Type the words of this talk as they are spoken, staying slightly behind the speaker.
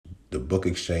The Book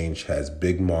Exchange has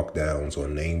big markdowns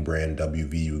on name brand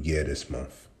WVU gear this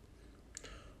month.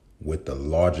 With the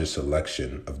largest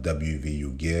selection of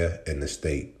WVU gear in the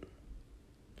state.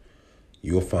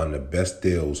 You'll find the best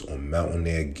deals on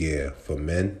Mountaineer gear for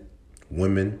men,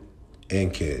 women,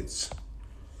 and kids.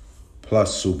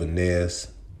 Plus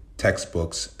souvenirs,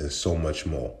 textbooks, and so much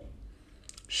more.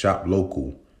 Shop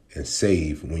local and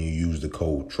save when you use the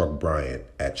code TruckBryant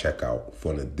at checkout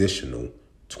for an additional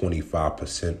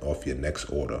 25% off your next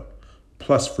order,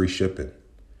 plus free shipping.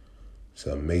 It's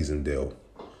an amazing deal.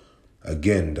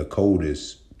 Again, the code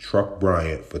is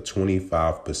TruckBryant for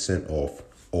 25% off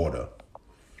order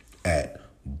at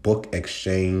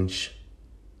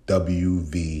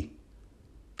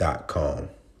bookexchangewv.com.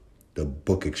 The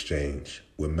Book Exchange,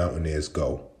 where Mountaineers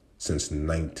go since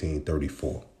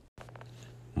 1934.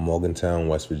 Morgantown,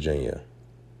 West Virginia.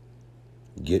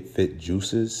 Get Fit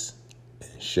juices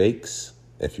and shakes.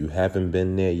 If you haven't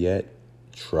been there yet,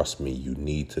 trust me, you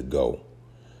need to go.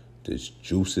 There's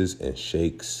juices and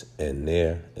shakes in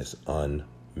there is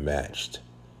unmatched.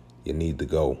 You need to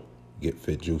go. Get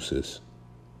Fit juices.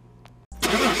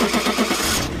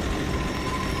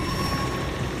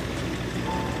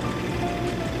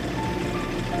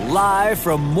 Live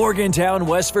from Morgantown,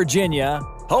 West Virginia,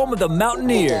 home of the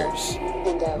Mountaineers.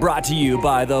 Brought to you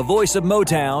by the Voice of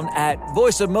Motown at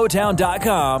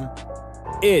voiceofmotown.com.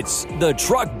 It's the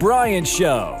Truck Bryant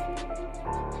Show.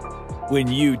 When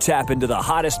you tap into the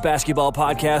hottest basketball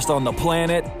podcast on the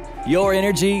planet, your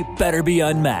energy better be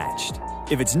unmatched.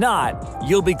 If it's not,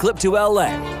 you'll be clipped to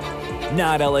LA.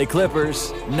 Not LA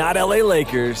Clippers, not LA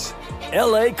Lakers,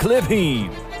 LA Clipping.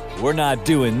 We're not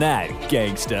doing that,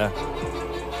 gangsta.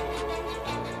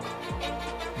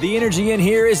 The energy in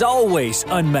here is always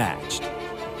unmatched.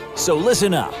 So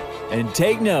listen up and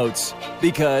take notes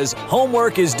because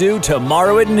homework is due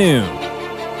tomorrow at noon.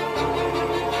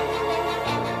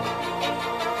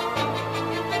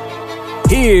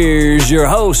 Here's your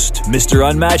host, Mr.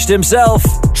 Unmatched himself,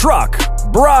 Truck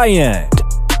Bryant.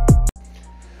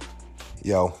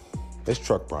 Yo, it's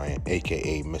Truck Bryant,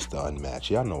 a.k.a. Mr. Unmatched.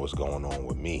 Y'all know what's going on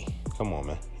with me. Come on,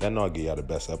 man. Y'all know I give y'all the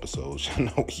best episodes.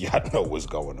 Y'all know what's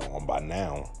going on by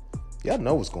now. Y'all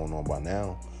know what's going on by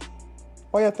now.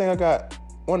 Why y'all think I got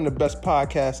one of the best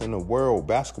podcasts in the world,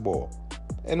 basketball,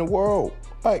 in the world?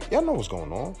 Like, y'all know what's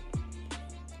going on.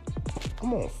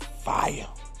 I'm on fire.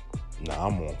 Nah,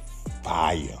 I'm on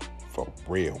fire. For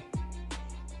real.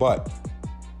 But,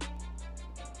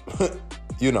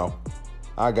 you know,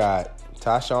 I got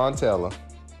Tyshawn Taylor,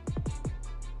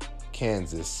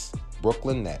 Kansas,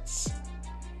 Brooklyn Nets.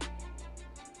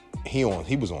 He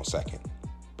was on second.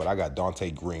 But I got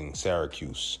Donte Greene,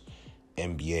 Syracuse,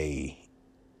 NBA,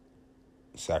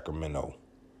 Sacramento,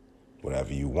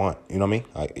 whatever you want. You know what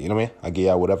I mean? I give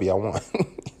y'all whatever y'all want.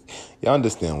 Y'all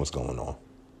understand what's going on.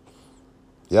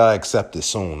 Y'all accept it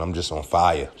soon. I'm just on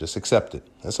fire. Just accept it.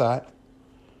 That's all right.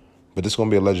 But this is going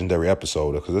to be a legendary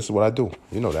episode because this is what I do.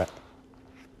 You know that.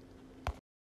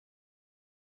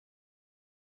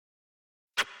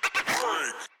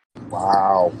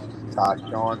 Wow.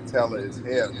 Tyshawn Taylor is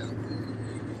here.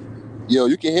 Yo,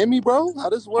 you can hear me, bro? How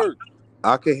this work?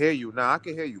 I can hear you. Nah, I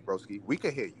can hear you, broski. We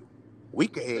can hear you. We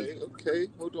can hear you. Okay.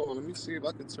 Hold on. Let me see if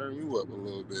I can turn you up a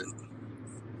little bit.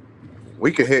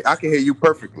 I can hear you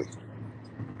perfectly.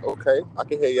 Okay. I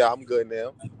can hear you. I'm good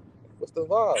now. What's the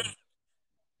vibe?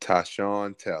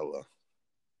 Tyshawn Taylor.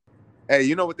 Hey,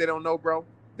 you know what they don't know, bro?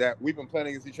 That we've been playing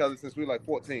against each other since we were like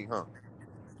 14, huh?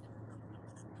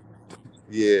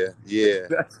 Yeah.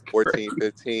 That's 14,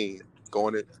 15.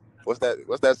 Going in. What's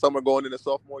that summer going into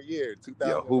sophomore year? 2000.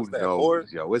 Yo, who knows? 4?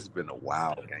 Yo, it's been a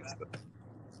while, gangster.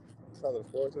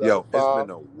 2004, 2005. Yo, it's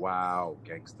been a while,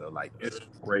 gangster. Like, it's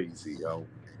crazy, yo.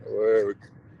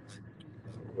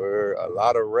 We're a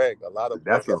lot of wreck, a lot of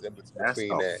buckets in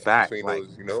between that. Fact. Between like,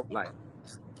 those, you know? Like,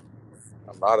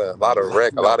 a lot of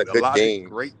wreck, a lot of good games.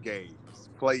 Great games.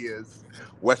 Players,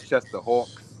 Westchester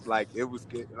Hawks. Like, it was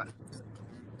good. Like,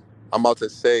 I'm about to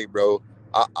say, bro.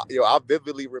 I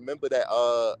vividly remember that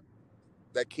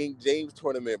King James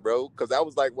tournament, bro, because that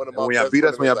was like one of my best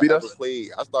tournaments I ever played.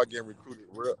 I started getting recruited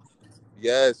real.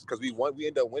 Yes, because we won. We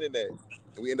ended up winning that.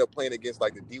 And we ended up playing against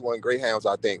like the D1 Greyhounds,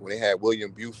 I think, when they had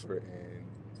William Buford and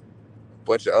a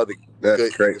bunch of other good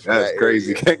Eagles from that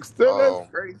crazy, area. gangster. That's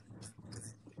crazy.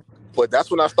 But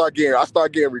that's when I started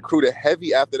getting recruited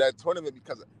heavy after that tournament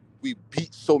because we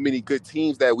beat so many good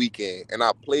teams that weekend, and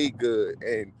I played good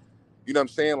and. You know what I'm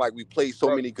saying? Like, we played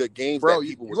so many good games that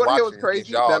people was watching. What's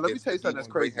crazy? Now, let me tell you something that's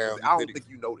crazy. I don't think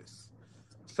you noticed.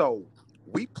 So,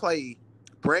 we play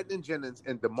Brandon Jennings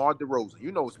and DeMar DeRozan.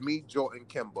 You know, it's me, Jordan,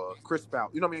 Kemba, Chris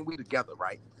Bout. You know what I mean? We together,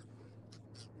 right?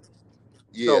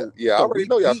 Yeah, I already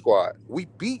know y'all squad. We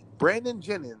beat Brandon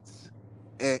Jennings,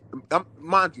 and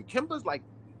mind you, Kimba's like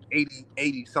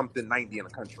 80 something, 90 in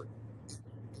the country.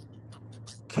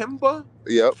 Kimba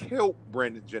killed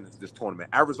Brandon Jennings this tournament.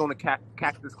 Arizona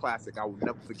Cactus Classic. I will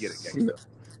never forget it, gangster.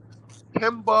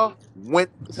 Kimba went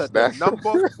to the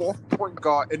number 4 point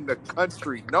guard in the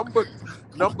country, number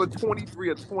 23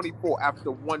 or 24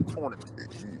 after one tournament.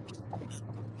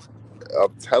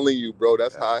 I'm telling you, bro,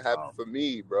 that's how it happened for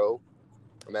me, bro.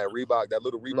 And that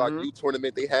little Reebok U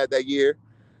tournament they had that year,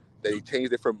 they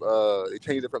changed it from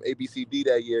ABCD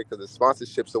that year because of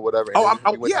sponsorships or whatever. And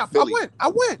I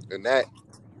went. And that.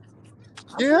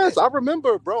 Yes, I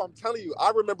remember, bro. I'm telling you,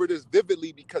 I remember this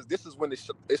vividly because this is when it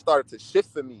started to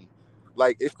shift for me.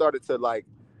 Like, it started to, like,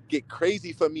 get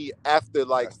crazy for me after,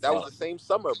 like, that was the same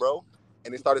summer, bro.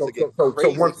 And it started to get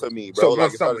crazy for me, bro.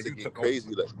 Like, it started to get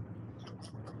crazy. Like,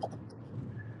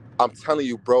 I'm telling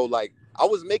you, bro, like, I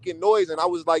was making noise and I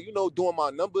was, like, doing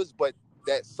my numbers, but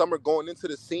that summer going into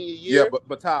the senior year,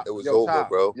 but Ty, it was over,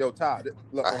 bro. Yo, Ty,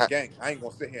 look, on gang, I ain't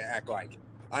gonna sit here and act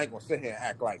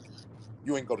like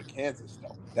you ain't go to Kansas,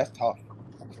 though. That's tough.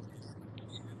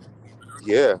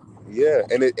 Yeah.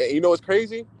 And you know what's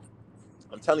crazy?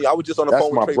 I'm telling you, I was just on the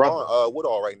phone with Trayvon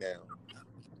Woodall right now.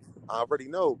 I already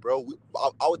know, bro.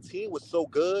 Our team was so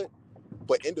good,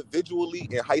 but individually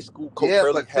in high school, Coach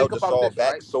Hurley held us all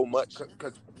back so much.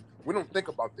 Because we don't think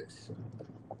about this.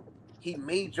 He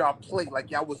made y'all play like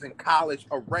y'all was in college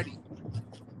already.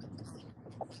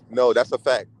 No, that's a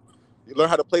fact. You learn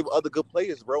how to play with other good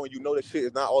players, bro, and you know that shit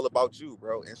is not all about you,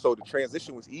 bro. And so the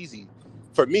transition was easy.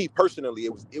 For me personally,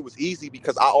 it was easy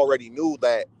because I already knew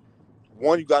that,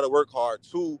 one, you got to work hard.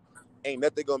 Two, ain't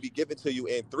nothing gonna be given to you.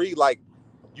 And three, like,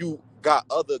 you got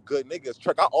other good niggas.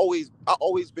 Chuck, I always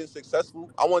been successful.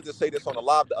 I wanted to say this on the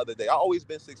live the other day. I always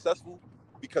been successful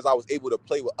because I was able to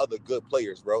play with other good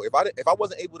players, bro. If I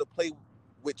wasn't able to play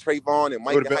with Trayvon and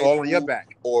Mike in high school, on your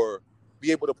back, or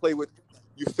be able to play with,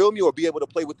 you feel me, or be able to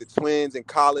play with the twins in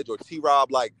college or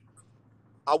T-Rob, like,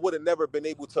 I would have never been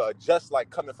able to adjust,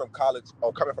 like, coming from college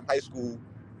or coming from high school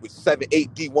with 7,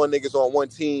 8 D1 niggas on one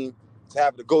team to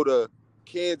have to go to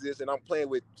Kansas and I'm playing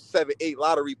with 7, 8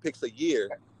 lottery picks a year.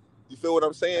 You feel what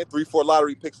I'm saying? 3, 4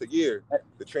 lottery picks a year.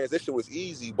 The transition was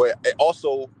easy, but it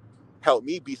also helped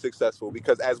me be successful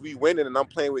because as we winning and I'm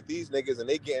playing with these niggas and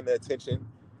they getting the attention,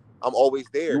 I'm always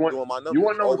there doing my numbers. You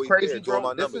want to know what's crazy, doing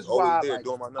bro? This is why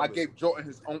I gave Jordan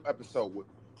his own episode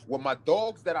with my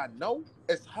dogs that I know.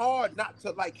 It's hard not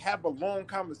to, like, have a long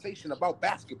conversation about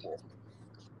basketball.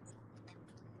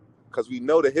 Because we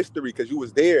know the history, because you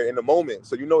was there in the moment,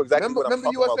 so you know exactly what I'm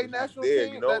talking about. Remember USA national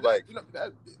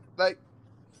team?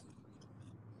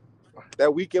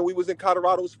 That weekend we was in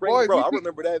Colorado Springs, boy, bro. I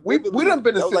remember that. We done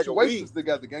been in situations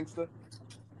together, gangster.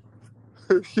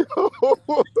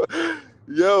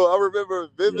 Yo, I remember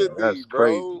vividly,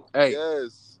 bro. Hey,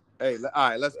 yes. Hey, all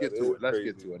right, let's get to it. Let's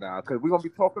get to it now, because we're gonna be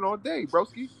talking all day,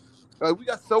 broski. We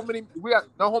got so many. We got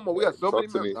so many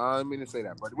memories. I didn't mean to say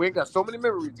that, but we ain't got so many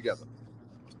memories together.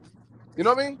 You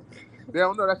know what I mean? They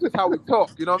don't know. That's just how we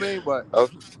talk. You know what I mean? But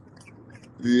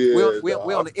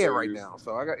we on the air right now,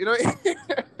 so I got, you know.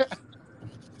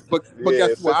 But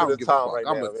guess what? I don't give a fuck.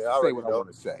 I'm gonna say what I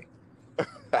want to say.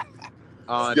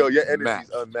 Yo, your energy's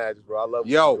unmatched, bro. I love what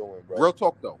you're doing, bro. Real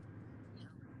talk though.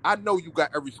 I know you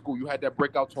got every school. You had that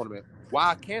breakout tournament.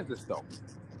 Why Kansas though?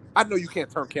 I know you can't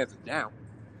turn Kansas down,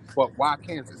 but why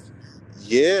Kansas?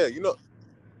 Yeah,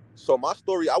 so my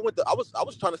story, I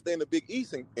was trying to stay in the Big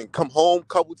East and come home a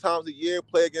couple times a year,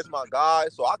 play against my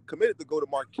guys. So I committed to go to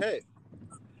Marquette.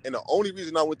 And the only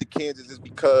reason I went to Kansas is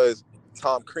because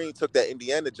Tom Crean took that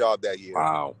Indiana job that year.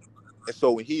 Wow. And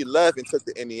so when he left and took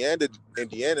the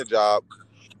Indiana job,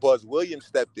 Buzz Williams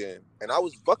stepped in. And I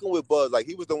was fucking with Buzz. Like,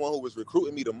 he was the one who was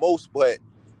recruiting me the most, but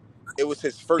it was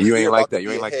his first year about to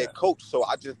be a head coach. So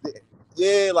I just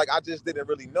didn't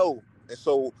really know. And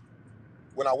so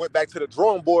when I went back to the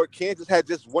drawing board, Kansas had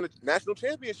just won a national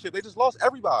championship. They just lost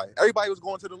everybody. Everybody was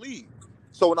going to the league.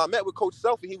 So when I met with Coach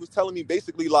Self, and he was telling me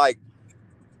basically, like,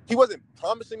 he wasn't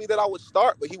promising me that I would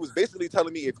start, but he was basically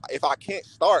telling me if I can't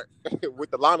start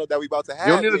with the lineup that we about to have,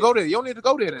 you don't need to go there. You don't need to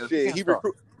go there. Then. Shit,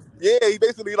 he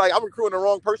basically like, I'm recruiting the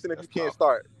wrong person if you can't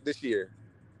start this year.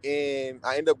 And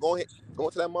I ended up going to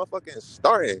that motherfucker and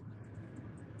starting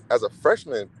as a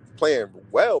freshman, playing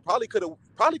well. Probably could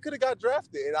have got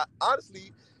drafted. And I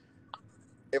honestly,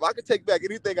 if I could take back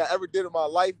anything I ever did in my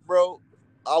life, bro,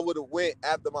 I would have went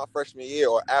after my freshman year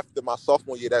or after my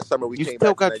sophomore year. That summer we came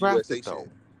back to that USA shit.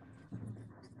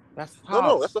 That's tough.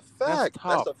 No, that's a fact.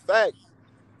 That's a fact.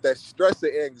 That stress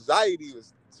and anxiety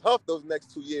was tough those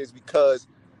next 2 years because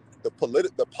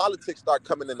the politics start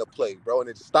coming into play, bro, and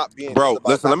it stopped being. Bro, listen,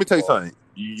 basketball. Let me tell you something.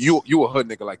 You a hood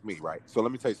nigga like me, right? So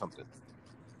let me tell you something.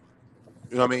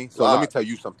 You know what I mean? So let me tell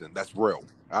you something that's real.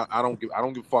 I don't give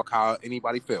a fuck how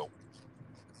anybody feel.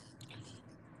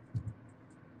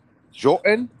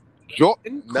 Jordan,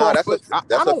 Crawford. I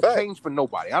don't change for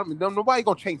nobody. Nobody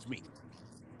gonna change me.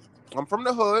 I'm from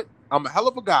the hood. I'm a hell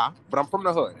of a guy, but I'm from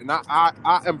the hood, and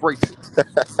I embrace it.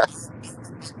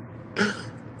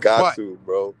 Got to,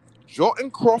 bro.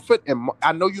 Jordan Crawford, and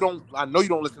I know you don't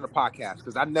listen to podcasts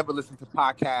because I never listened to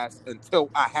podcasts until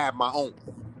I had my own.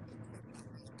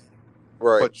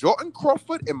 Right. But Jordan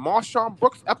Crawford and Marshawn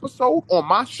Brooks episode on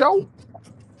my show,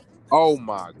 oh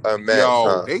my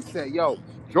God. They said,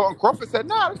 Jordan Crawford said,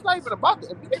 nah, it's not even about the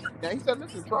NBA right now. He said,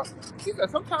 listen, Truck. He said,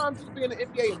 sometimes just being in the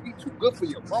NBA and be too good for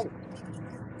your role.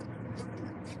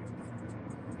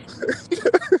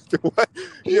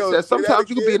 He said, sometimes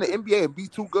you can be in the NBA and be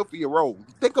too good for your role.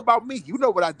 Think about me. You know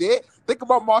what I did. Think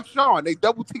about Marshawn. They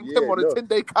double teamed him on a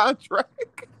 10-day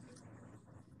contract.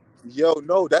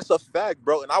 No, that's a fact,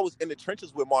 bro. And I was in the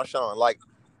trenches with Marshawn. Like,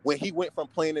 when he went from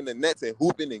playing in the Nets and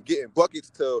hooping and getting buckets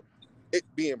to it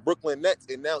being Brooklyn Nets,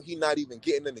 and now he not even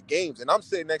getting in the games. And I'm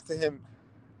sitting next to him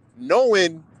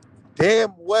knowing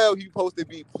damn well he's supposed to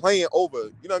be playing over.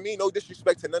 You know what I mean? No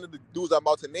disrespect to none of the dudes I'm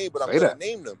about to name, but I'm going to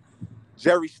name them.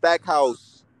 Jerry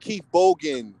Stackhouse, Keith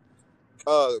Bogan,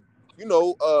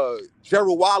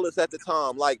 Gerald Wallace at the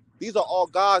time. Like, these are all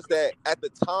guys that at the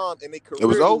time in their career, it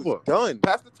was over. It was done.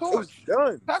 Pass the torch. It was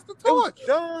done. Pass the torch. It was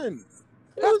done.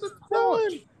 Pass the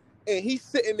torch. And he's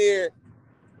sitting there.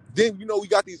 Then, we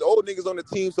got these old niggas on the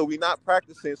team, so we're not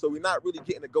practicing, so we're not really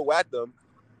getting to go at them.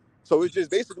 So it's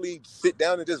just basically sit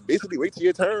down and just basically wait till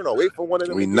your turn or wait for one of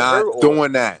them. We're not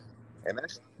doing that. And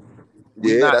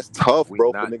that's tough,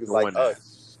 bro, for niggas like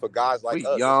us. For guys like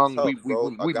us. Young, tough, we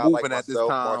moving like at myself, this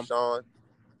time. Marshawn.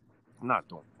 I'm not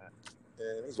doing that.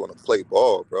 Man, niggas want to play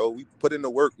ball, bro. We put in the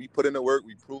work. We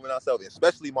proving ourselves,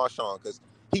 especially Marshawn, because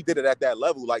he did it at that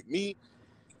level. Like me,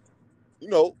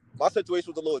 my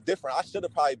situation was a little different. I should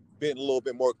have probably been a little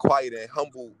bit more quiet and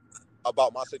humble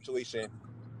about my situation.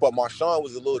 But Marshawn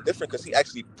was a little different because he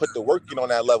actually put the work in on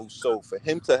that level. So for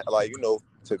him to,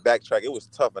 to backtrack, it was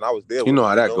tough. And I was there. You know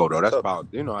how that go, though. That's about,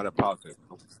 you know how that politics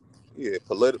go. Yeah,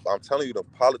 political. I'm telling you, the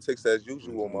politics as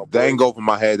usual, my boy. That ain't go over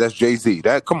my head. That's Jay-Z.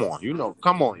 That, come on.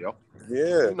 Come on, yo.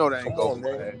 Yeah. You know that ain't go over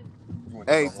my head.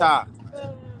 Hey, Ty.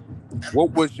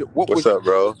 What's up,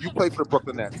 bro? You played for the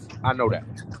Brooklyn Nets. I know that.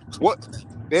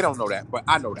 They don't know that, but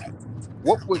I know that.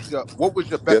 What was your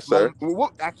best moment?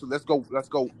 Actually, let's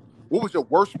go. What was your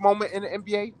worst moment in the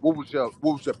NBA? What was your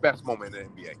best moment in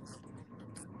the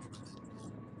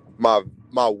NBA?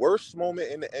 My worst moment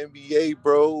in the NBA,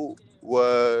 bro,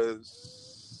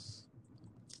 was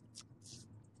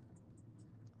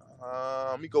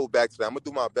let me go back to that. I'm gonna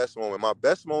do my best moment. My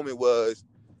best moment was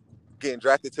getting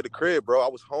drafted to the crib, bro. I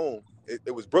was home.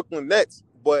 It was Brooklyn Nets,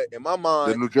 but in my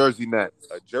mind, the New Jersey Nets,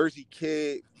 a Jersey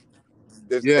kid.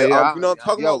 You know what I'm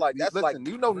talking about? Like, that's listen,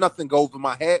 nothing goes in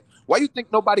my head. Why you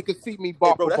think nobody could see me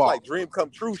ball? Hey, bro, that's like dream come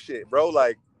true shit, bro.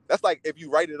 Like, that's like if you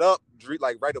write it up,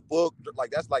 write a book,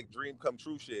 like that's like dream come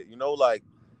true shit, like.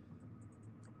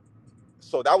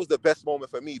 So that was the best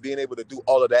moment for me, being able to do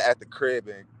all of that at the crib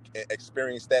and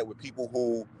experience that with people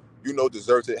who,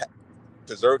 deserve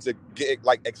to get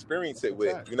experience it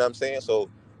with. You know what I'm saying? So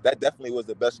that definitely was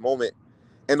the best moment.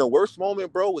 And the worst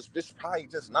moment, bro, was just probably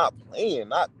just not playing,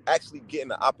 not actually getting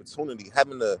the opportunity,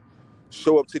 having to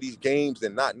show up to these games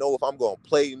and not know if I'm going to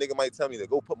play. Nigga might tell me to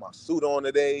go put my suit on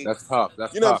today. That's tough.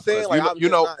 You know what I'm saying? Like,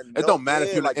 it don't matter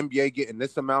if you're in the NBA getting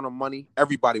this amount of money.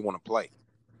 Everybody want to play.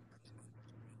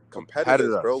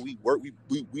 Competitors, bro. We work.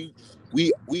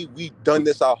 We done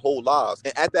this our whole lives,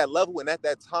 and at that level and at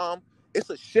that time, it's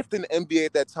a shift in the NBA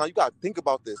at that time. You got to think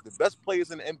about this. The best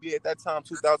players in the NBA at that time,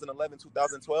 2011,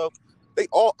 2012, they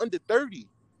all under 30.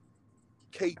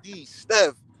 KD,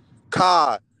 Steph,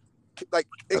 Kai, they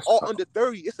all under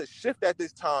 30. It's a shift at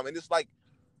this time, and it's like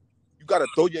you got to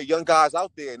throw your young guys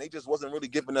out there, and they just wasn't really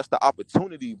giving us the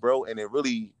opportunity, bro. And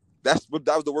that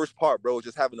was the worst part, bro.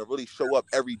 Just having to really show up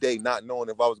every day, not knowing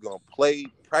if I was gonna play,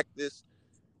 practice,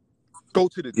 go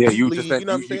to the league. You know what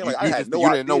I'm saying? Like, I had no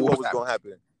idea what was gonna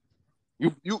happen.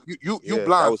 You blind.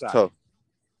 That was tough.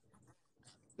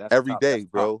 Every day,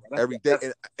 bro. Every day,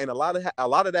 and a lot of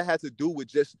that had to do with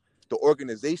just the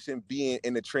organization being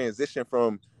in the transition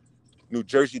from New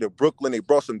Jersey to Brooklyn. They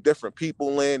brought some different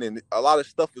people in, and a lot of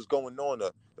stuff was going on.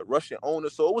 The Russian owner,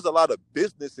 so it was a lot of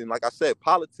business and, like I said,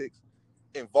 politics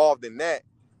involved in that.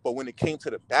 But when it came to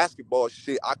the basketball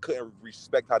shit, I couldn't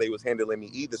respect how they was handling me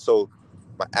either. So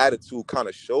my attitude kind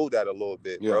of showed that a little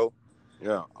bit, bro.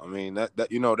 Yeah, I mean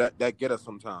that get us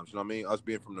sometimes. You know what I mean? Us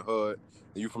being from the hood,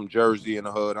 and you from Jersey in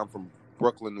the hood. I'm from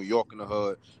Brooklyn, New York in the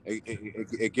hood.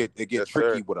 It get Yes,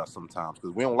 tricky sir. with us sometimes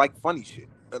because we don't like funny shit.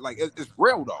 Like it's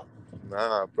real though.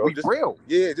 Nah, bro. We real.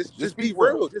 Yeah, just be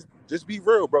real. Just be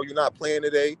real, bro. You're not playing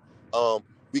today.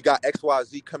 We got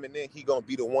XYZ coming in. He gonna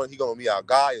be the one. He gonna be our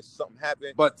guy if something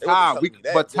happened. But Ty,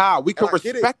 we can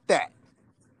respect that.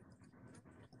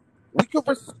 We can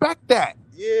respect that.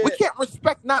 Yeah. We can't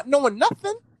respect not knowing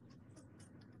nothing.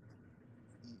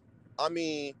 I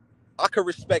mean, I could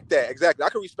respect that. Exactly. I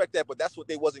could respect that, but that's what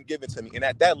they wasn't giving to me. And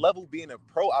at that level, being a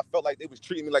pro, I felt like they was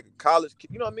treating me like a college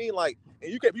kid. You know what I mean? Like,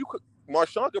 and you could,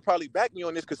 Marshawn could probably back me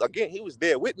on this because, again, he was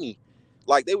there with me.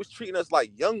 Like, they was treating us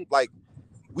like young, like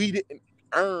we didn't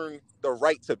earn the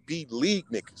right to be league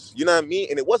niggas. You know what I mean?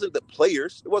 And it wasn't the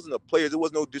players. It wasn't the players. There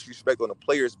was no disrespect on the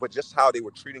players, but just how they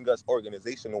were treating us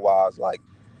organizational-wise. Like,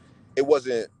 it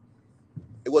wasn't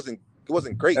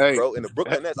great, bro. And the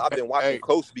Brooklyn Nets, I've been watching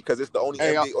close because it's the only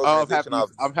NBA organization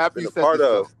I'm happy been a part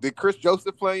of. Did Chris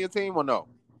Joseph play on your team or no?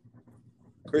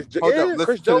 Chris listen to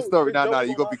the story. Now,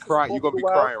 you're gonna be crying. You're gonna be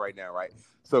crying right now, right?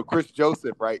 So Chris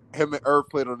Joseph, right? Him and Irv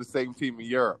played on the same team in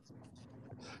Europe.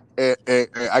 And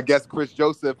I guess Chris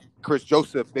Joseph,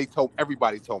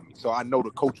 everybody told me. So I know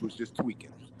the coach was just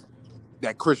tweaking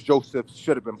that Chris Joseph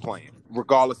should have been playing,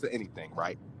 regardless of anything,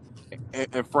 right?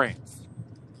 In France.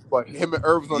 But him and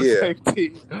Irv was on the same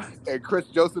team, and Chris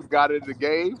Joseph got into the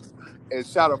game and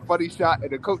shot a funny shot,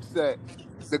 and the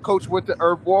coach went to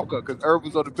Irv Walker because Irv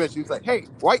was on the bench. He was like, "Hey,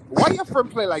 why your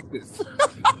friend play like this?"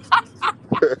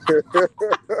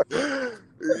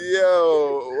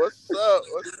 Yo, what's up?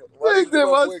 They did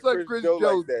my son Chris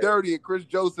Joe dirty, and Chris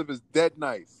Joseph is dead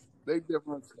nice. They did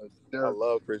my son dirty. I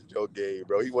love Chris Joe game,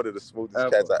 bro. He one of the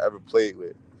smoothest cats I ever played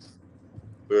with.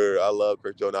 I love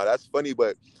Chris Joe. Now that's funny,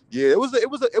 but yeah, it was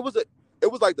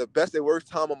like the best and worst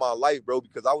time of my life, bro,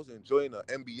 because I was enjoying the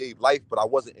NBA life, but I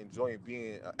wasn't enjoying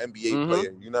being an NBA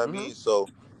player. You know what I mean? So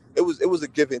it was a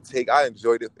give and take. I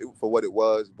enjoyed it for what it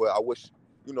was, but I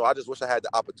just wish I had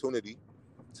the opportunity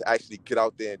to actually get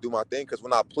out there and do my thing. Because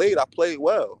when I played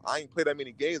well. I ain't played that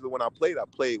many games, but when I played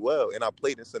well, and I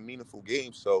played in some meaningful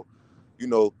games. So,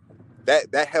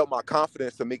 that held my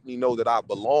confidence to make me know that I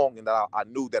belong and that I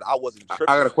knew that I wasn't tripping.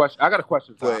 I got a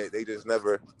question. Tom. But they just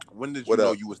never. When did you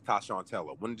know you was Tyshawn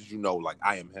Taylor? When did you know like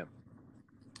I am him?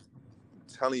 I'm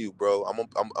telling you, bro.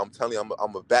 I'm telling you, I'm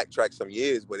gonna backtrack some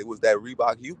years, but it was that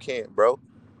Reebok U camp, bro.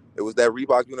 It was that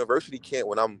Reebok University camp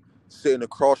when I'm sitting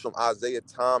across from Isaiah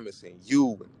Thomas and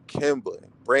you and Kimber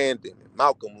and Brandon and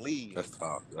Malcolm Lee. That's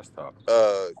tough.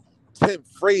 Tim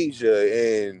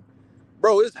Frazier and.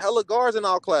 Bro, it's hella guards in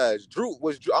our class. Drew.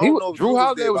 I don't know if Drew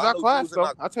Holiday was our class,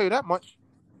 though. I'll tell you that much.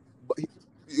 But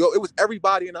it was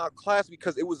everybody in our class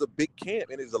because it was a big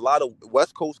camp, and there's a lot of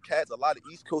West Coast cats, a lot of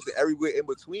East Coast, and everywhere in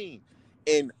between.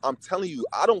 And I'm telling you,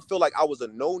 I don't feel like I was a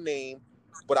no-name,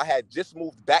 but I had just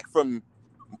moved back to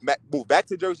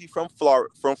Jersey from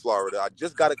Florida. I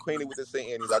just got acquainted with the St.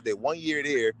 Andrews. I did 1 year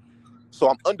there, so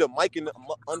I'm under Mike and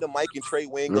Trey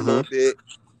Wing a little bit.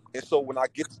 And so when I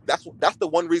get that's the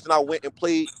one reason I went and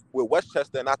played with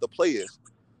Westchester and not the players,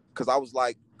 because I was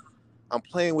like, I'm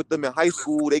playing with them in high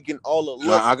school. They getting all the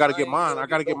looks. I gotta get mine. I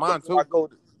gotta get mine too.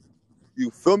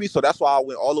 You feel me? So that's why I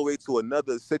went all the way to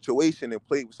another situation and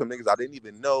played with some niggas I didn't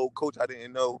even know, coach I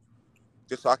didn't know,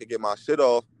 just so I could get my shit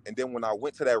off. And then when I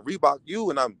went to that Reebok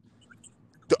U and I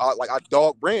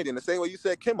dogged Brandon the same way you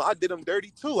said, Kim, I did him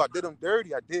dirty too. I did him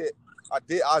dirty. I did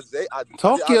Isaiah.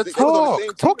 Talk your talk.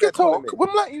 Talk your talk.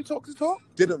 Wouldn't let you talk to talk.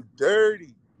 Did him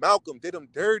dirty. Malcolm did him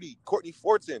dirty. Courtney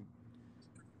Fortin.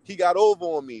 He got over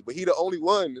on me, but he the only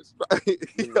one.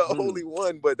 The only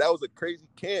one. But that was a crazy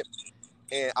camp,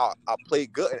 and I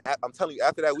played good. And I'm telling you,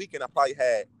 after that weekend, I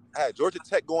had Georgia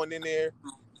Tech going in there,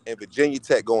 and Virginia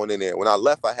Tech going in there. When I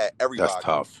left, I had everybody. That's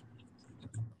tough.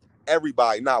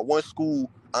 Everybody. Not one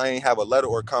school I ain't have a letter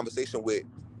or a conversation with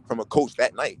from a coach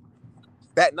that night.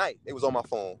 That night, it was on my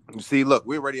phone. You see, look,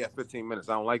 we're already at 15 minutes.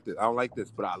 I don't like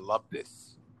this, but I love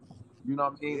this. You know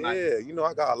what I mean? Yeah,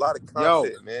 I got a lot of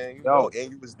content, man.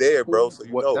 And you was there, bro.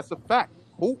 So that's a fact.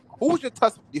 Who was your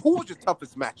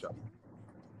toughest matchup?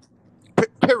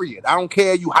 Period. I don't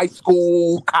care. You high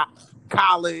school,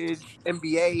 college,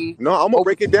 NBA. No, I'm gonna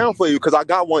break it down for you because I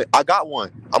got one.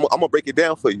 I'm gonna break it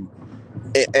down for you.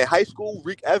 In high school,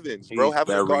 Reek Evans, bro,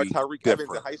 having a guard Tyreek Evans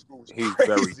in high school, he's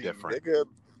crazy, very different. Nigga.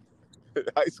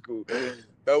 High school,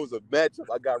 that was a matchup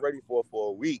I got ready for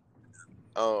a week.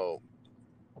 And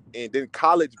then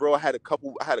college, bro, I had a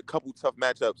couple tough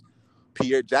matchups.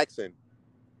 Pierre Jackson,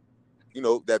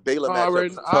 that Baylor matchup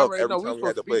was tough every time we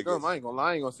had to play against. I ain't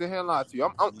gonna sit here and lie to you.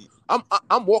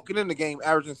 I'm walking in the game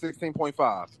averaging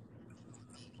 16.5.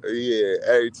 Yeah,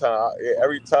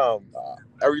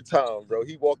 every time, bro.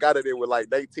 He walk out of there with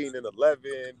like 19 and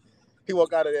 11. He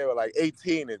walk out of there with like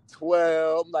 18 and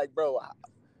 12. I'm like, bro,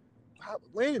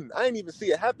 when? I didn't even see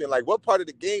it happen. Like, what part of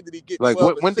the game did he get 12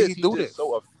 assists? When did he do this?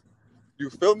 You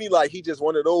feel me? Like, he just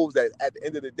one of those that at the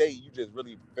end of the day, you just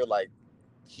really feel like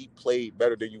he played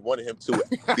better than you wanted him to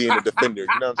being a defender.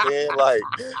 You know what I'm saying? Like,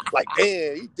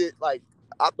 man, he did, like,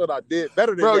 I thought I did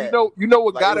better than that. Bro, you know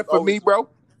what got it for me, bro?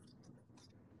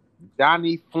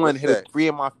 Johnny Flynn hit a 3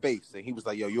 in my face, and he was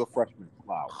like, yo, you're a freshman.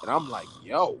 Wow. And I'm like,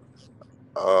 yo.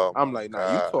 I'm like,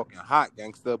 nah, you talking hot,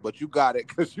 gangster, but you got it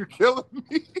because you're killing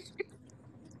me.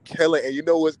 Killing. And you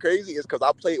know what's crazy? It's because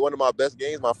I played one of my best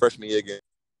games my freshman year again.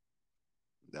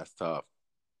 That's tough.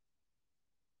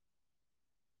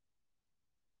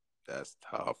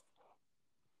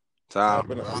 Tom,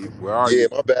 where are you? Yeah,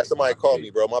 my bad. Somebody called me,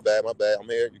 bro. My bad. I'm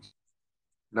here.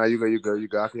 No, you go.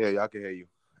 I can hear you.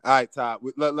 All right, Todd.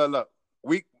 Look.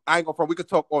 I ain't gonna front. We could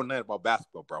talk all night about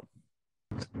basketball, bro.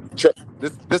 Sure.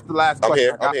 This the last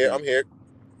question. I'm here.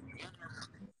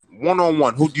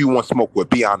 1-on-1, who do you want to smoke with?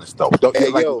 Be honest though. Hey,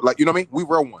 like you know what I mean? We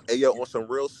real ones. Hey, yo, on some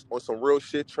real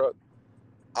shit, Truck.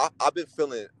 I've been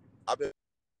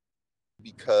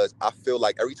because I feel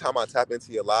like every time I tap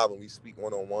into your live and we speak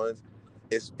 1-on-1s,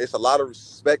 it's a lot of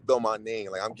respect on my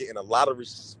name. Like, I'm getting a lot of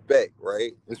respect,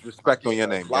 right? It's respect on your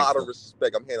name. A lot of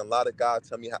respect. I'm hearing a lot of guys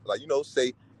tell me how, like,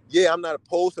 say, yeah, I'm not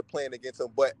opposed to playing against him,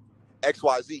 but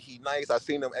XYZ, he nice. I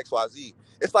seen him XYZ.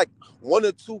 It's like one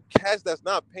or two cats that's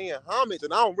not paying homage,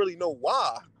 and I don't really know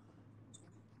why.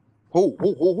 Who?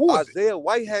 Isaiah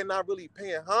Whitehead not really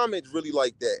paying homage really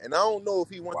like that, and I don't know if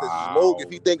he wants to smoke, if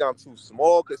he think I'm too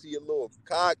small because he a little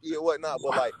cocky or whatnot.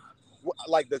 But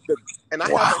and I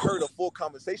haven't heard a full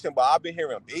conversation, but I've been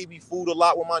hearing baby food a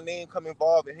lot with my name come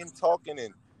involved and him talking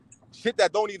and shit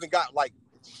that don't even got like.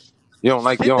 You don't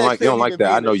like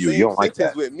that. I know you. You don't like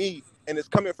that with me, and it's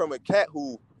coming from a cat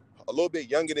who a little bit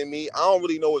younger than me. I don't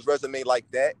really know his resume like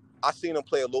that. I seen him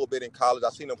play a little bit in college.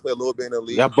 I seen him play a little bit in the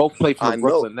league. Y'all both played for the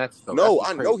Brooklyn Nets, though. No,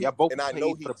 I know he, and I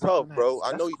know he's tough, bro.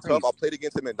 I know he's tough. I played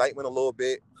against him in Dykeman a little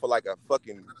bit for like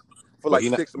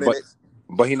 6 minutes.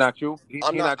 But he not you.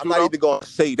 I'm not even gonna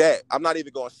say that.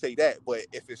 But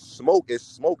if it's smoke, it's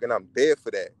smoke, and I'm there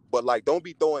for that. But like, don't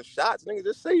be throwing shots, nigga.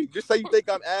 Just say you think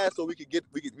I'm ass, so we can get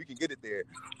it there.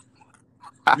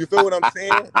 You feel what I'm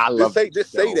saying?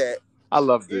 Just say that. I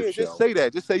love this show. Just say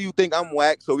that. Just say you think I'm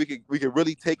whack, so we can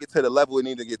really take it to the level it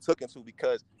needs to get taken to.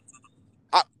 Because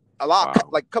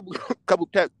couple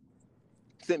cats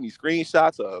sent me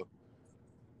screenshots of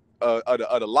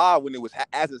the live when it was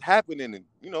as it's happening, and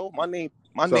my name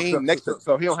next to.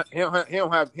 So he don't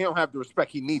have the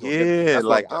respect he needs. Yeah,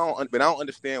 like I don't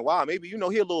understand why. Maybe he a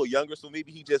little younger, so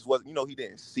maybe he just wasn't. He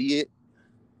didn't see it.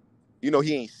 He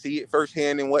ain't see it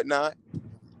firsthand and whatnot.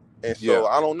 And so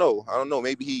I don't know.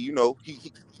 Maybe he. I'm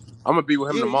gonna be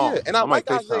with him tomorrow. Yeah. And I like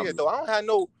Isaiah though. I don't have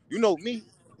no. Me.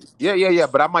 Yeah.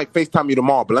 But I might FaceTime you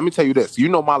tomorrow. But let me tell you this.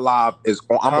 My live is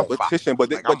on. I'm competition,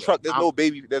 but Truck. There's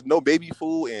no baby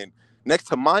food, and next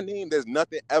to my name, there's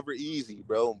nothing ever easy,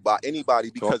 bro, by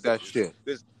anybody because that shit.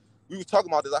 We were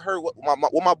talking about this. I heard what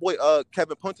my boy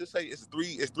Kevin Punter say. It's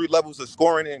three levels of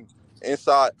scoring and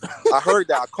inside. I heard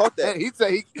that. I caught that. He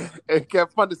said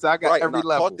Kevin Punter said I got every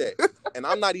level. I caught that. And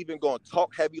I'm not even going to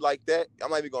talk heavy like that.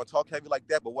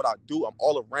 But what I do, I'm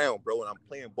all around, bro, and I'm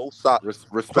playing both sides.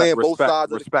 Respect both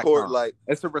sides of the court. Like,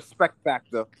 it's a respect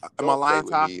factor. Am I lying,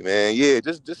 Ty? Man, yeah.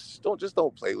 Just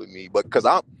don't play with me. But because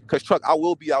Truck, I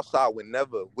will be outside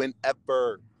whenever.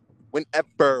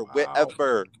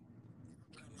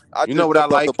 You know what I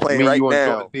like? Me, right you,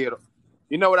 and Jordan Theodore.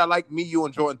 You know what I like? Me, you,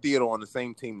 and Jordan Theodore on the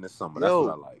same team this summer. That's what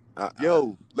I like.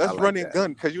 Let's run and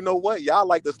gun. Because you know what? Y'all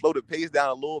like to slow the pace down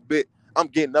a little bit. I'm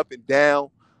getting up and down.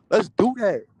 Let's do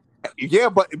that. Yeah,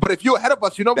 but if you're ahead of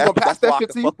us, we're going to pass that shit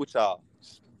to you. Fuck with y'all.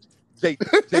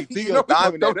 JT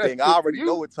diving that thing. I already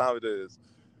know what time it is.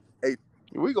 Hey,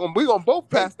 we gonna both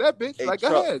pass that bitch. Hey, like,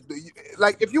 go ahead.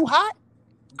 Like, if you hot,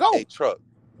 go. Hey, Truck.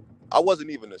 I wasn't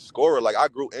even a scorer. Like, I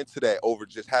grew into that over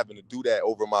just having to do that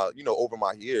over my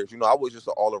years. I was just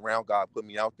an all-around guy. Put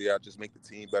me out there. I just make the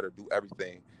team better, do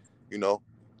everything.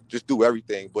 Just do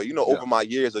everything. But over my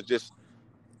years of just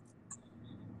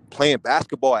playing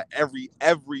basketball at every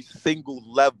single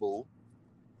level,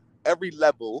 very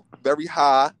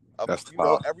high.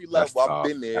 Every level I've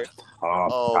been there.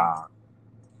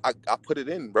 I put it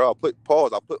in, bro. I put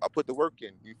the work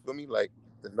in. You feel me? Like,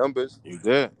 the numbers. You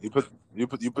did. You put the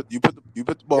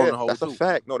ball in the hole. That's a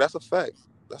fact. No, that's a fact.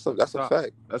 That's a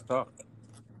fact. That's tough.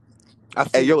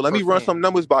 Hey, yo, let me run some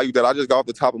numbers by you that I just got off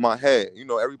the top of my head. You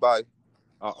know, everybody.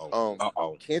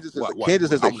 Kansas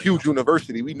is a huge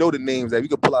university. We know the names that we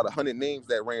could pull out 100 names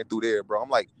that ran through there, bro. I'm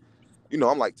like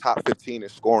top 15 in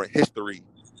scoring history.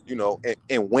 You know,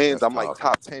 and wins. That's I'm tough. like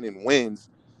top 10 in wins.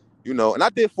 You know, and I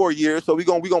did 4 years, so we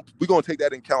gonna take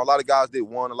that into account. A lot of guys did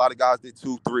 1, a lot of guys did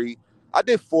 2, 3. I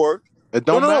did 4. It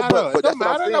don't matter. But that's what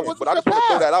I'm saying. But I just want to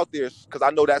throw that out there because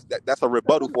I know that's a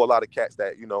rebuttal for a lot of cats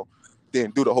that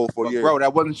didn't do the whole 4 years. Bro,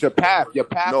 that wasn't your path. Your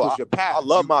path was your path. I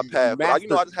love my path, but I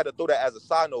just had to throw that as a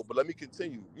side note. But let me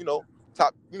continue.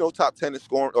 Top 10 in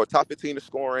scoring or top 15 in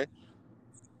scoring,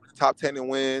 top 10 in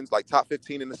wins, like top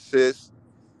 15 in assists,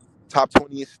 top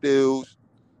 20 in steals.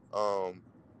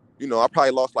 I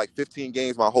probably lost like 15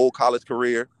 games my whole college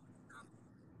career.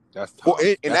 That's tough.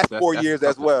 That's 4 years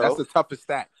as well. That's the toughest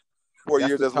stat. 4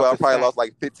 years as well. I probably lost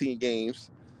like 15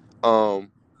 games. I'm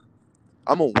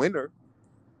a winner.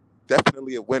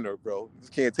 Definitely a winner, bro. You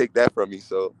just can't take that from me.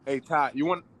 So, hey Ty,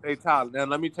 now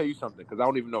let me tell you something because I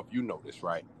don't even know if you know this,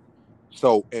 right?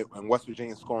 So in West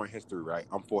Virginia scoring history, right?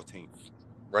 I'm 14th.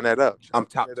 Run that up. I'm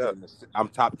top 10. I'm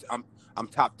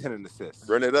top 10 in assists.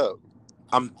 Run it up.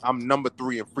 I'm number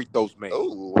 3 in free throws made.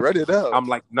 Oh, run it up. I'm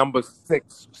like number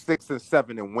 6 and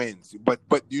 7 in wins. But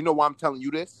you know why I'm telling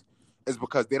you this? Is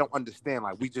because they don't understand.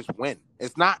 Like we just win.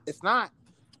 It's not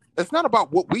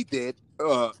about what we did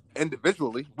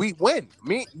individually. We win.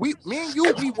 Me and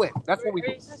you, we win. That's what we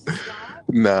do.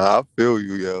 Nah, I feel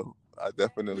you, yo. I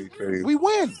definitely feel you. We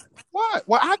win. What?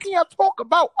 Well, how can y'all talk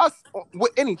about us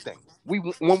with anything?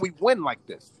 When we win like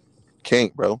this.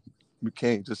 Can't, bro. We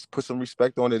can't. Just put some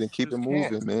respect on it and keep it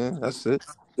moving, man. That's it.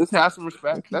 Just have some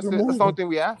respect. That's it. That's the only thing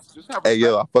we ask. Just have respect. Hey,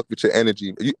 yo, I fuck with your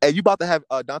energy. You about to have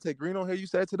Donte Greene on here, you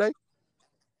said today?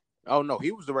 Oh, no,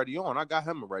 he was already on. I got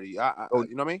him already. You know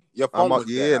what I mean? Your phone was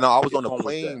dead. I was on the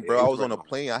plane, bro. I was on a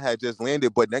plane. I had just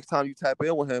landed. But next time you tap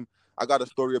in with him, I got a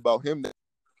story about him.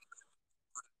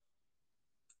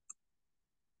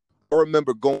 I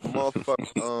remember going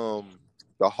to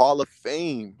the Hall of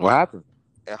Fame. What happened?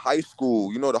 In high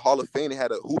school. You know, the Hall of Fame, they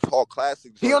had a Hoop Hall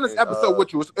Classic. He on this episode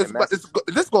with you.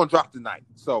 This going to drop tonight.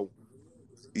 So.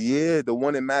 Yeah, the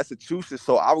one in Massachusetts.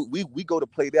 So we go to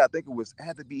play there. I think it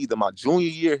had to be either my junior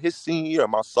year, his senior year, or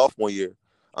my sophomore year.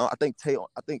 I think Tay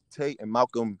and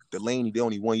Malcolm Delaney, they're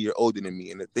only 1 year older than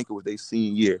me, and I think it was their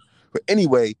senior year. But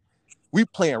anyway, we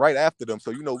playing right after them,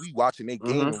 so we watching their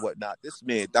game and whatnot. This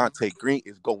man Donte Greene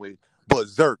is going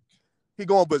berserk. He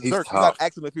going berserk. You got to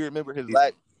ask him if he remember his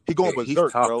last. He going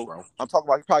berserk, tough, bro. I'm talking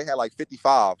about he probably had like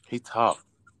 55. He tough.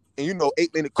 And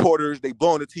 8-minute quarters, they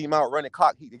blowing the team out, running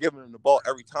clock. He giving them the ball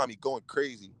every time. He going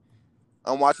crazy.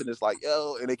 I'm watching this like,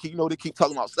 yo, and they keep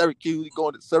talking about Syracuse. He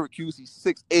going to Syracuse. He's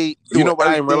 6'8". You know what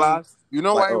I didn't realize? You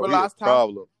know what I didn't realize, Tom?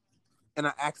 Problem. And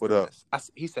I asked him this.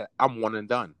 He said, I'm one and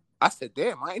done. I said,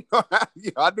 damn, I ain't know.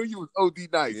 I knew you was OD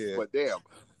nice, but damn,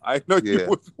 I didn't know you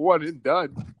was one and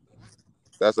done.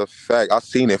 That's a fact. I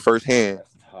seen it firsthand.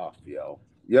 That's tough, yo.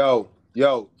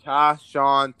 Yo,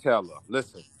 Tyshawn Taylor.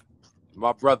 Listen.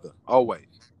 My brother, always.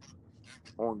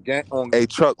 Hey,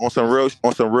 Chuck, on some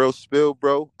real spill,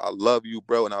 bro. I love you,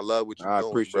 bro, and I love what you're doing, I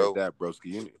appreciate that,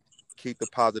 broski. Keep the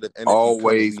positive energy.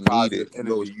 Always positive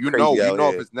energy. You know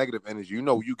if it's negative energy,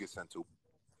 you get sent to.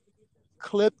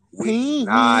 Clip. We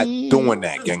not doing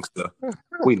that, gangster.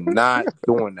 We not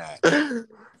doing that.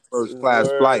 First class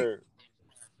flight.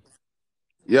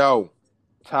 Yo,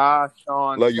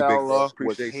 Tyshawn Taylor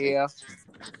was here.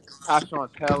 Tyshawn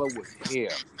Taylor was here.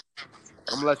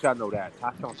 I'm gonna let y'all know that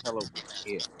Tyshawn Taylor was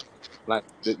here. Like,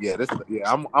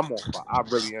 I'm on fire. I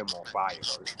really am on fire.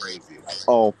 It's crazy. Like,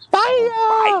 on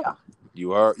fire.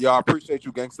 You are. Yo, I appreciate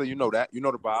you, gangster. You know that. You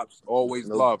know the vibes. Always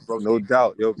love, bro. No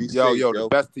doubt. Yo, be safe, yo. The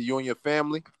best to you and your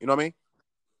family. You know what I mean?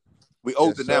 We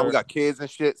older now. We got kids and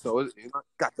shit. So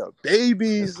got the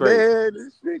babies, man.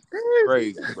 This shit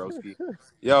crazy, broski.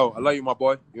 Yo, I love you, my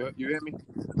boy. You hear me?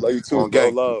 Love you too, bro.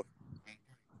 Love.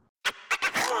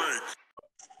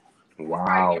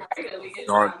 Wow.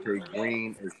 Donte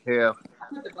Greene is here.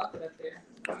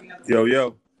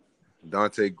 Yo.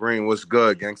 Donte Greene, what's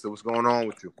good, gangster? What's going on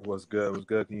with you? What's good?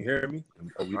 Can you hear me?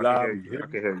 Are we live?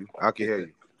 I can hear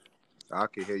you. I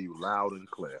can hear you loud and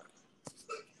clear.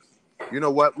 You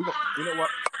know what?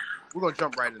 We're gonna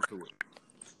jump right into it.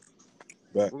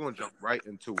 We're gonna jump right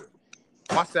into it.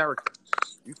 Why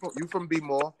Syracuse? You from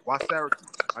B-More? Why Syracuse?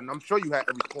 And I'm sure you had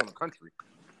every school in the country.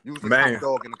 You was the top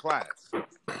dog in the class.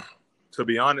 To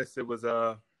be honest, it was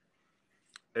the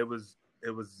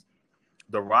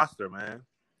roster, man.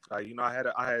 Like, I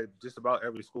had just about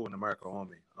every school in America on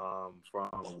me.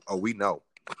 We know.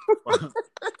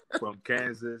 From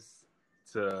Kansas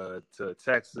to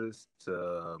Texas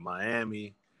to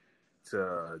Miami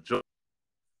to Georgia.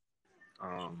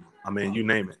 You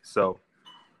name it. So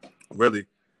really,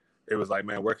 it was like,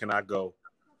 man, where can I go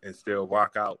and still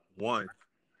rock out? One,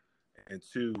 and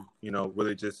two,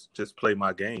 really just play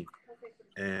my game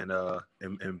and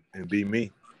be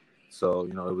me. So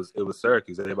it was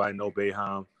Syracuse. Everybody know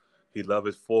Boeheim. He loved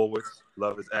his forwards,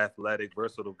 loved his athletic,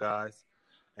 versatile guys,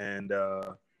 and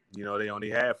they only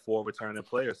had 4 returning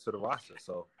players to the roster,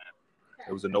 so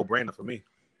it was a no-brainer for me.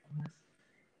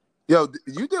 Yo,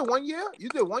 you did 1 year? You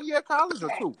did 1 year at college or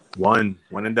 2? One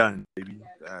and done, baby.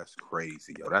 That's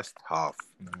crazy, yo. That's tough.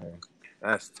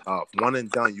 That's tough. 1 and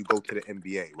done. You go to the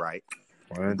NBA, right?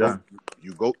 1 and done.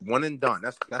 You go 1 and done.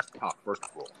 That's tough. First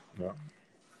of all, yeah.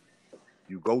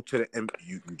 You go to the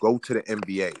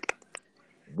NBA.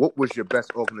 What was your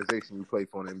best organization you played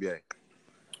for in the NBA?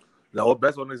 The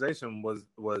best organization was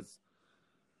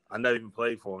I never even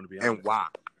played for them, to be honest. And why?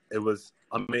 It was.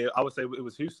 I would say it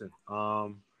was Houston.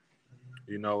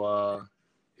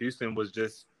 Houston was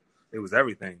just. It was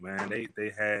everything, man. They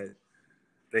had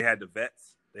the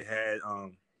vets. They had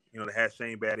they had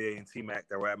Shane Battier and T-Mac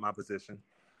that were at my position.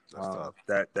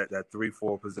 That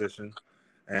 3-4 position,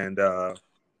 and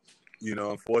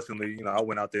unfortunately, I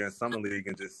went out there in summer league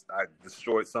and I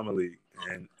destroyed summer league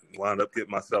and wound up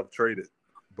getting myself traded.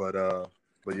 But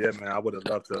yeah, man, I would have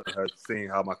loved to have seen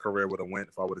how my career would have went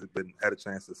if I would have had a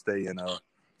chance to stay in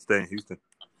Houston.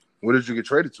 Where did you get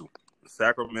traded to?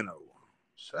 Sacramento,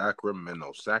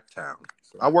 Sacktown.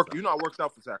 I worked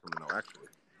out for Sacramento, actually.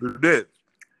 You did?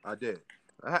 I did.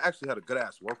 I actually had a good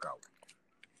ass workout.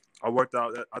 I worked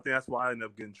out. I think that's why I ended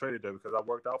up getting traded there, because I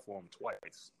worked out for them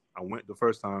twice. I went the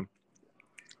first time,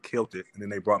 killed it, and then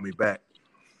they brought me back.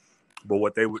 But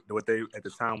what they at the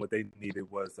time what they needed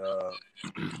was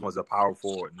a power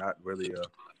forward, not really a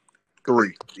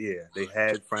 3. Yeah, they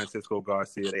had Francisco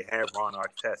Garcia. They had Ron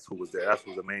Artest, who was there. That's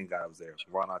who the main guy was there,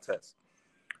 Ron Artest.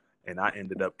 And I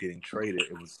ended up getting traded.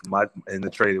 It was in the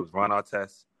trade. It was Ron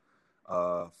Artest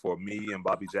for me and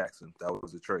Bobby Jackson. That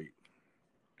was the trade.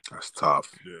 That's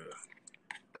tough. Yeah,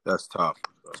 that's tough.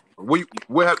 Where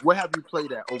have you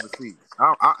played at overseas?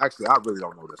 I really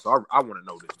don't know this. So I want to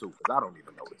know this too, because I don't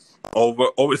even know this.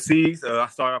 Overseas, I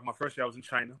started off my first year. I was in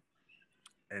China,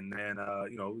 and then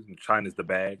China's the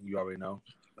bag. You already know.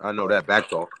 I know that back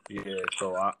talk. Yeah,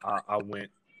 so I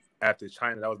went after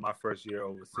China. That was my first year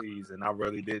overseas, and I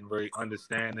really didn't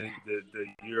understand the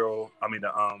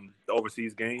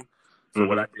overseas game. So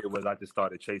what I did was I just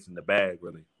started chasing the bag,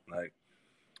 really, like.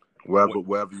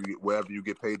 Wherever you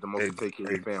get paid the most to take care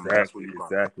of your family. That's what you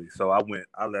want. Exactly. So I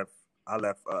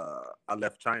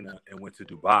left China and went to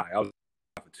Dubai. I was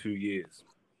there for 2 years.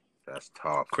 That's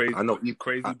tough. Crazy. I know.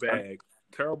 Crazy bag.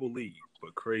 Terrible league,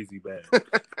 but crazy bag.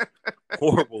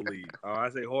 Horrible league. I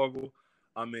say horrible.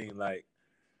 I mean like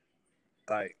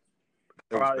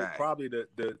probably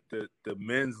the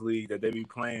men's league that they be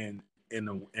playing in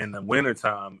the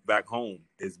wintertime back home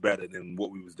is better than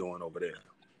what we was doing over there.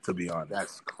 To be honest,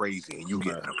 that's crazy. And you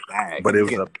get a bag, but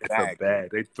it's a bag.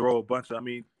 They throw a bunch of.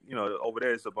 Over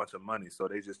there it's a bunch of money, so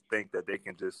they just think that they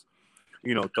can just,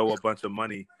 throw a bunch of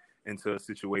money into a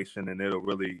situation and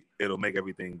it'll make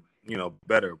everything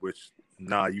better. Which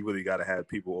you really got to have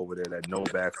people over there that know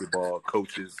basketball,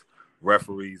 coaches,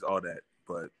 referees, all that.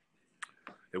 But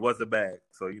it was a bag,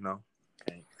 so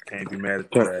can't be mad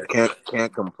at that.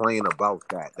 Can't complain about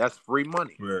that. That's free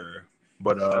money. Yeah,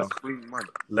 but that's free money.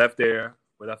 Left there.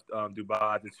 Left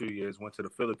Dubai after 2 years, went to the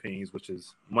Philippines, which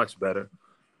is much better.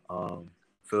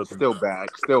 Still bad.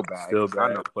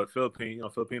 But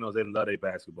Filipinos, they love their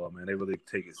basketball, man. They really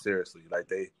take it seriously.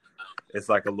 Like it's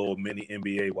like a little mini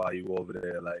NBA while you over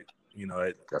there. Like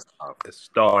it's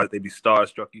stars. They be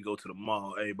starstruck. You go to the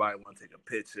mall, everybody want to take a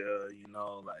picture.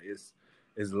 Like it's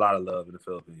a lot of love in the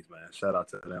Philippines, man. Shout out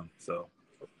to them. So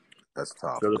that's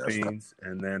tough. Philippines,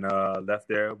 and then left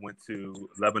there, went to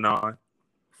Lebanon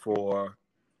for.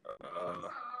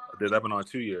 I did Lebanon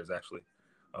 2 years, actually.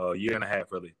 A year and a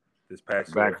half, really. This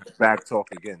past year. Back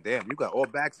talk again. Damn, you got all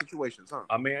back situations, huh?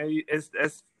 I mean, it's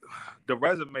the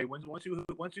resume. Once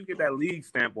you get that league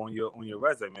stamp on your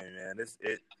resume, man,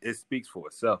 it speaks for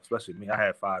itself. Especially me. I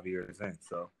had 5 years in,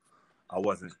 so I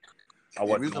wasn't. You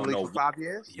was in the league for 5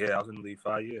 years? Yeah, I was in the league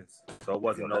 5 years. So it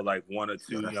wasn't like 1 or 2.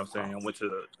 You know what I'm saying? I went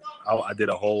to I did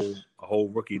a whole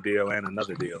rookie deal and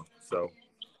another deal. So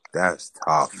that's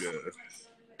tough. Yeah.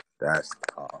 That's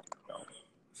tough.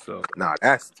 So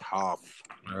that's tough.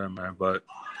 Yeah, man. But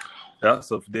yeah,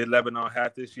 so did Lebanon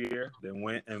half this year, then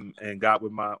went and got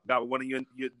with one of your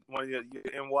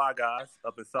NY guys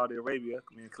up in Saudi Arabia.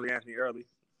 Me and Clay Anthony Early.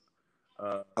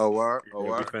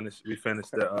 We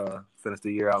finished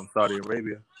the year out in Saudi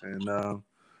Arabia, and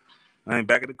I ain't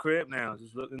back at the crib now.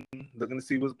 Just looking to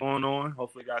see what's going on.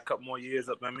 Hopefully, got a couple more years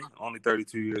up in me. Only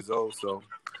 32 years old, so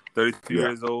 32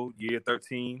 years old, year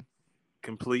 13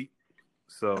 complete.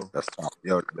 So that's tough.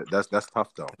 Yo, that's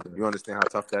tough though. You understand how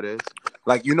tough that is?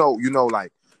 Like you know,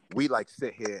 like we like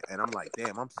sit here and I'm like,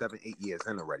 damn, I'm 7-8 years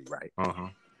in already, right?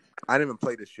 I didn't even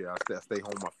play this year. I stay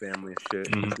home with my family and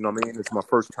shit. You know what I mean? It's my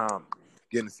first time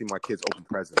getting to see my kids open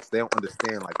presents. They don't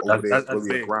understand like over there. That's really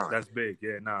big. A grind. That's big.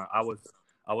 Yeah, nah. I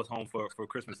was home for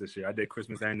Christmas this year. I did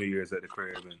Christmas and New Year's at the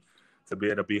crib, and to be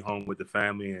able to be home with the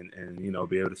family and you know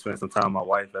be able to spend some time with my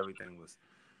wife, everything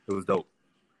was dope.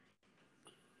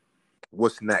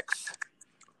 What's next?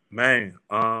 Man,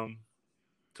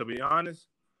 to be honest,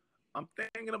 I'm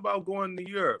thinking about going to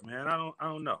Europe, man. I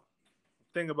don't know. I'm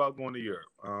thinking about going to Europe.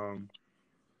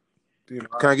 You know,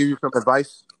 can I give you some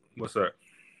advice? What's that?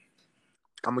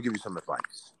 I'm gonna give you some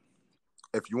advice.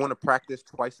 If you want to practice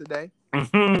twice a day,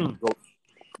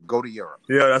 go to Europe.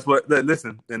 Yeah, that's what.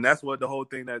 Listen, and that's what the whole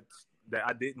thing that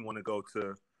I didn't want to go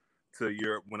to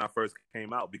Europe when I first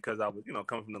came out because I was, you know,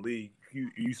 coming from the league.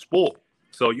 You spoiled,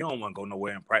 so you don't want to go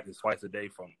nowhere and practice twice a day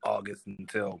from August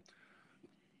until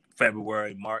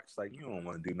February, March. Like you don't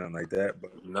want to do nothing like that.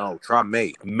 But no, try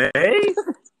May.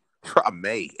 Try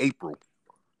May, April.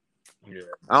 Yeah,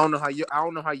 I don't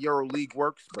know how Euro League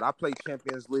works, but I play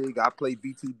Champions League. I play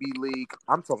BTB League.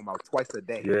 I'm talking about twice a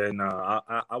day. Yeah, no,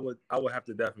 I would have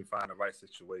to definitely find the right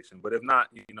situation. But if not,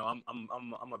 you know,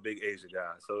 I'm a big Asia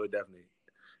guy, so it definitely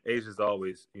Asia's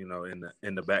always, you know,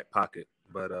 in the back pocket.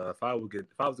 But if I was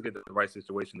to get the right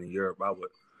situation in Europe, I would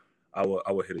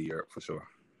hit a Europe for sure.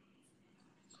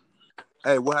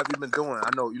 Hey, what have you been doing?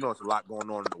 I know you know it's a lot going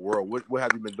on in the world. What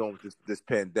have you been doing with this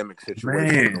pandemic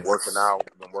situation? Man. Been working out.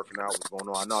 What's going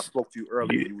on? I know I spoke to you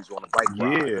earlier. You was on a bike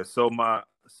ride. Yeah. So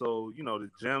you know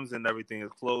the gyms and everything is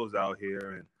closed out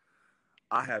here, and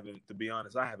I haven't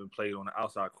played on the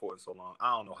outside court in so long.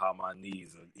 I don't know how my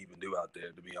knees even do out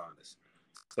there, to be honest.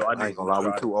 So I ain't gonna lie,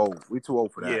 we too old. We too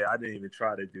old for that. Yeah, I didn't even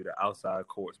try to do the outside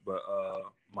courts, but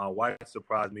my wife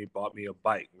surprised me, bought me a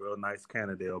bike, real nice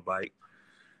Cannondale bike.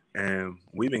 And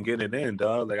we've been getting it in,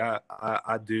 dog. Like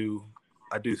I do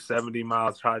 70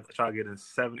 miles. Try to get in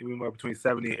 70. We were between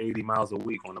 70 and 80 miles a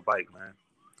week on the bike, man.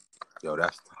 Yo,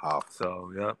 that's tough.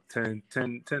 So yeah, 10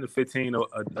 to 15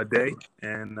 a day,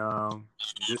 and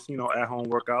just you know at home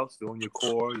workouts, doing your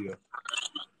core, your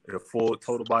full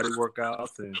total body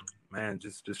workouts, and man,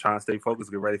 just trying to stay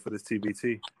focused, get ready for this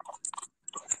TBT.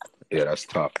 Yeah, that's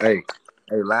tough. Hey,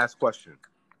 last question.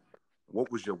 What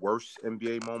was your worst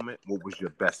NBA moment? What was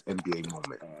your best NBA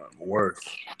moment? Worst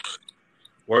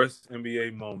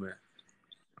NBA moment.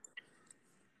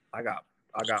 I got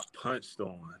punched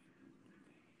on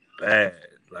bad,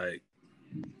 like,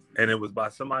 and it was by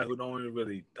somebody who don't even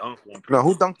really dunk on people. No,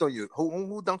 who dunked on you?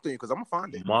 Who dunked on you? Because I'm gonna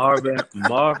find it.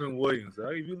 Marvin Williams.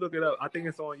 If you look it up, I think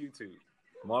it's on YouTube.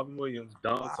 Marvin Williams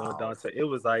dunks on Donte. It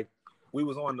was like we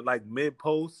was on the like mid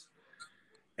post,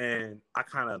 and I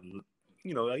kind of.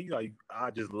 You know, I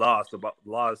just lost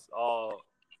all.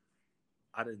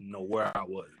 I didn't know where I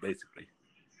was, basically.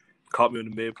 Caught me in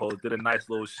the mid post, did a nice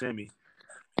little shimmy.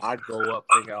 I go up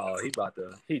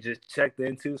thinking, he just checked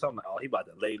into something. Like, he about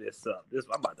to lay this up.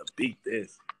 I'm about to beat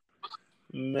this.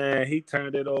 Man, he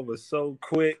turned it over so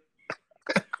quick.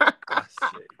 I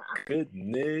said,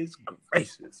 goodness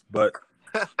gracious. But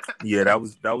yeah, that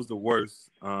was the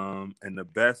worst. And the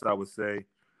best, I would say.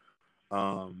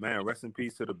 Man, rest in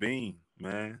peace to the Bean,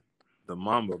 man. The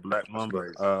Mamba, Black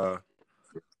Mamba.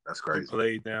 That's crazy. We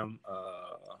played them.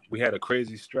 We had a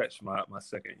crazy stretch my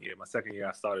second year. My second year,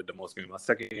 I started the most games. My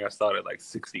second year, I started like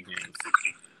 60 games.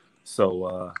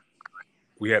 So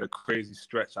we had a crazy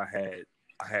stretch. I had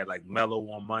like Melo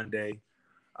on Monday.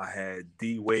 I had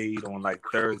D Wade on like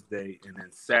Thursday, and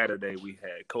then Saturday we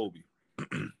had Kobe.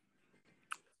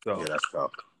 So yeah, that's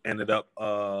tough. Ended up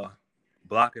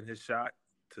blocking his shot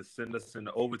to send us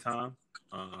into overtime.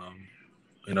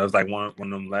 You know, it was like one of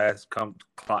them last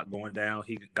clock going down.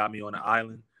 He got me on the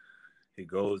island. He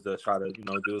goes to try to, you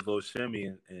know, do his little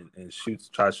shimmy and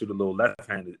try to shoot a little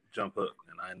left-handed jump hook,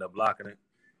 and I end up blocking it,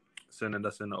 sending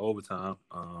us into overtime.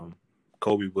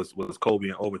 Kobe was Kobe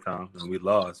in overtime, and we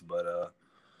lost.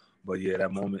 But yeah,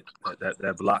 that moment,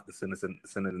 that block to send it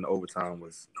in overtime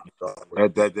was.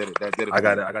 That did it. I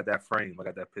got that frame. I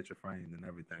got that picture framed and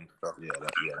everything. So.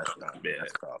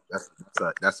 That's tough. That's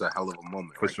tough. That's a hell of a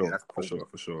moment. For right sure. There.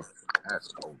 For sure. That's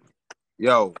cool.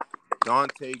 Yo,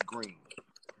 Donte Greene,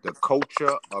 the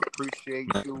culture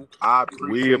appreciates you.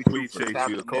 We appreciate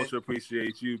you. The culture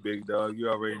appreciates you, big dog. You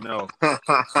already know.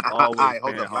 Always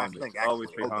paying homage.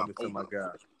 Always pay homage to my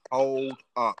guy. Hold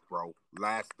up, bro.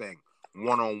 Last thing.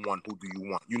 1-on-1, who do you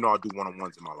want? You know I do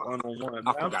 1-on-1s in my life. 1-on-1.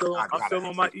 I'm still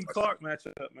on my E. Clark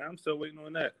matchup, man. I'm still waiting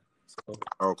on that. So,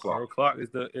 Earl Clark is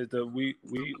the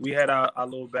we had our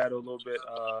little battle a little bit.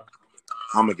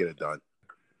 I'm gonna get it done.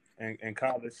 In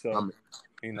college, so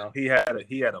you know he had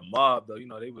a mob though. You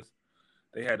know they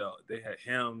had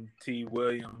him, T.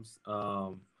 Williams.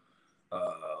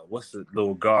 What's the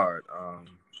little guard?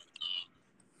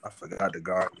 I forgot the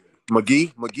guard.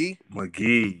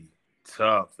 McGee.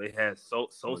 Tough. They had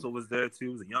Sosa was there too. He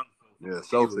was a young. Yeah,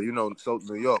 Sosa. New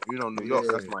York. New York.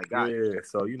 That's my guy. Yeah.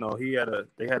 So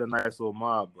they had a nice little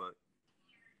mob,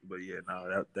 but yeah,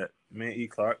 no, that man E.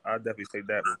 Clark. I definitely say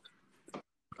that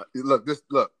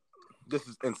one. This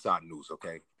is inside news,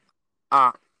 okay?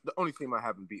 The only team I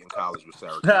haven't beaten in college was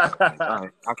Syracuse. I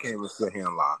can't even sit here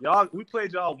and lie. We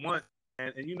played y'all once,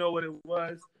 and you know what it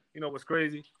was? You know what's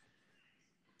crazy?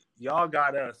 Y'all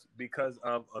got us because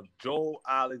of Joel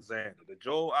Alexander. The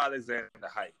Joel Alexander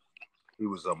hype. He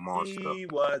was a monster. He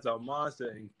was a monster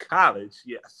in college,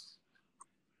 yes.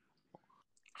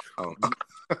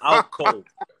 Out cold,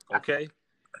 okay?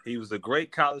 He was a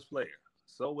great college player.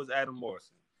 So was Adam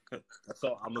Morrison. That's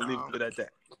all. I'm going to leave it at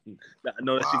that. I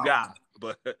know that's your guy,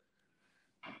 but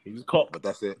he was cold. But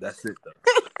that's it. That's it, though.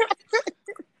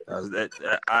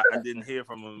 I didn't hear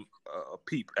from him a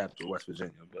peep after West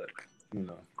Virginia, but, you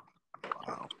know.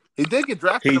 Wow. He did get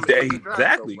drafted.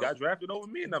 Exactly. Got drafted over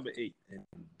me at number 8 and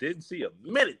didn't see a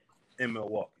minute in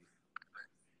Milwaukee.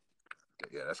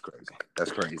 Yeah, that's crazy.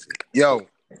 Yo,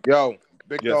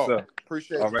 big yes, dog. Sir.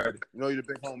 Appreciate you. Already. You know you're the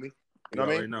big homie. You know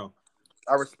what I mean? Know.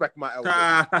 I respect my elders.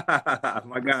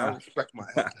 My God. I respect my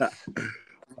elders.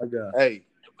 My God. Hey,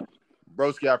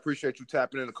 broski, I appreciate you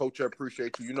tapping in. The coach, I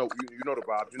appreciate you. You know the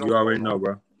vibes. You already know,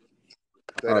 bro.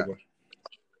 All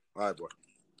right, boy.